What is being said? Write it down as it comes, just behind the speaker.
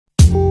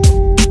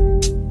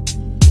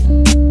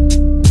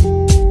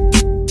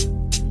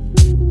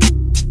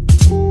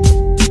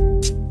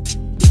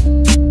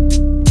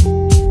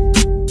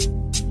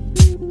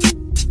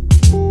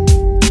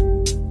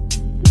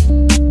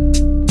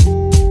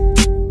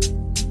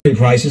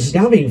Crisis is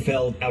now being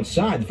felt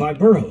outside 5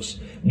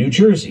 boroughs. New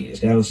Jersey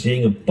is now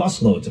seeing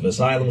busloads of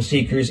asylum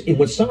seekers in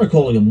what some are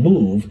calling a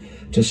move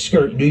to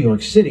skirt New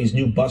York City's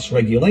new bus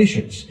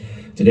regulations.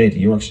 Today, New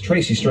York's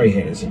Tracy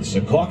Strahan is in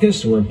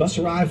Secaucus, where a bus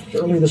arrived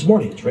earlier this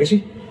morning.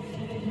 Tracy?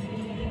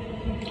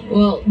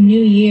 Well, new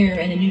year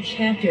and a new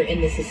chapter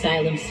in this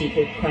asylum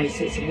seeker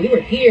crisis. We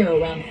were here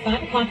around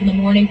 5 o'clock in the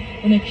morning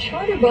when a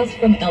charter bus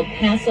from El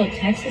Paso,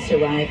 Texas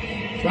arrived,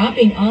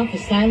 dropping off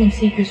asylum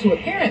seekers who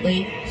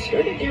apparently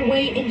skirted their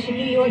way into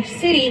New York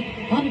City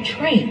on a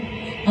train.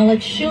 Now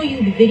let's show you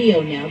the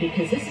video now,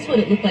 because this is what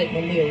it looked like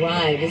when we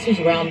arrived. This was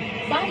around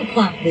 5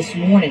 o'clock this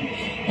morning.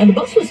 Now the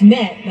bus was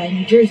met by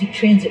New Jersey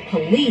Transit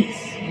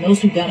Police. And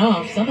those who got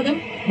off, some of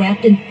them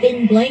wrapped in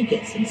thin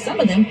blankets, and some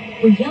of them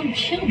were young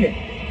children.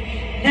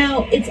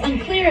 Now, it's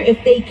unclear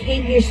if they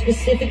came here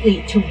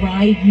specifically to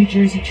ride New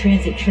Jersey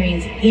Transit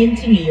trains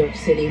into New York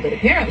City, but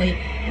apparently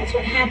that's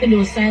what happened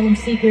to asylum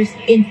seekers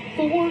in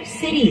 4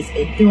 cities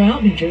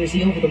throughout New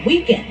Jersey over the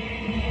weekend.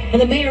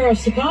 And the mayor of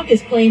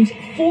Secaucus claims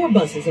 4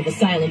 buses of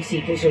asylum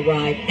seekers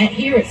arrived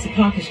here at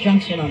Secaucus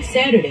Junction on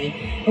Saturday.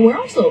 And we're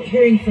also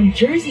hearing from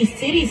Jersey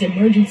City's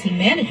emergency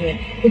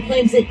management, who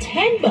claims that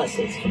 10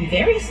 buses from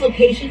various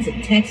locations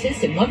in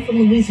Texas and one from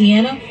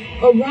Louisiana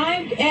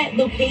arrived at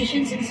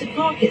locations in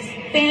Secaucus,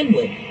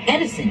 Fanwood,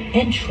 Edison,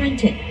 and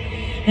Trenton.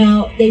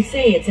 Now, they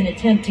say it's an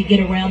attempt to get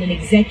around an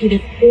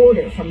executive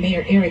order from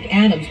Mayor Eric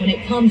Adams when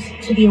it comes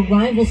to the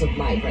arrivals of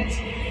migrants.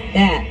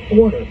 That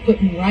order,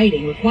 put in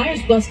writing,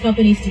 requires bus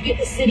companies to give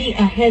the city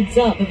a heads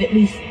up of at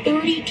least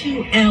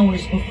 32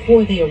 hours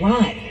before they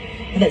arrive.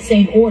 And that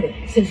same order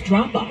says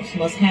drop-offs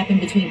must happen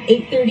between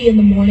 8:30 in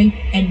the morning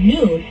and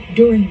noon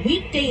during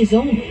weekdays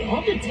only,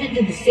 all to tend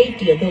to the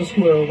safety of those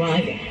who are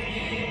arriving.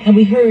 And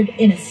we heard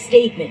in a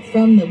statement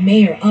from the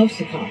mayor of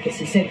Secaucus,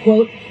 he said,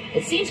 quote,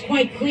 "It seems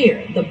quite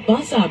clear the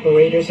bus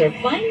operators are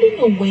finding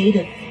a way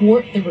to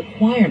thwart the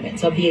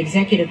requirements of the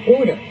executive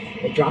order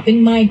by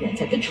dropping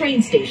migrants at the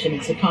train station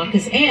in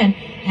Secaucus and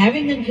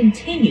having them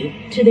continue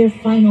to their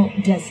final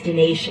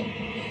destination."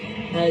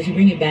 As you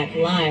bring it back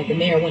live, the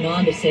mayor went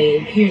on to say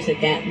it appears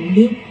that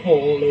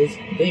loophole is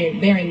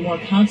bearing more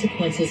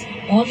consequences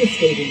on the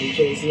state of New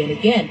Jersey. And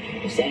again,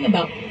 we're saying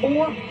about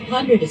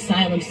 400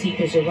 asylum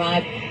seekers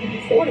arrived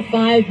in 4 to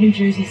 5 New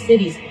Jersey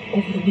cities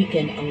over the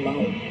weekend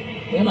alone.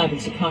 We're live in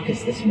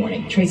Secaucus this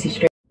morning. Tracy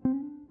Strahan.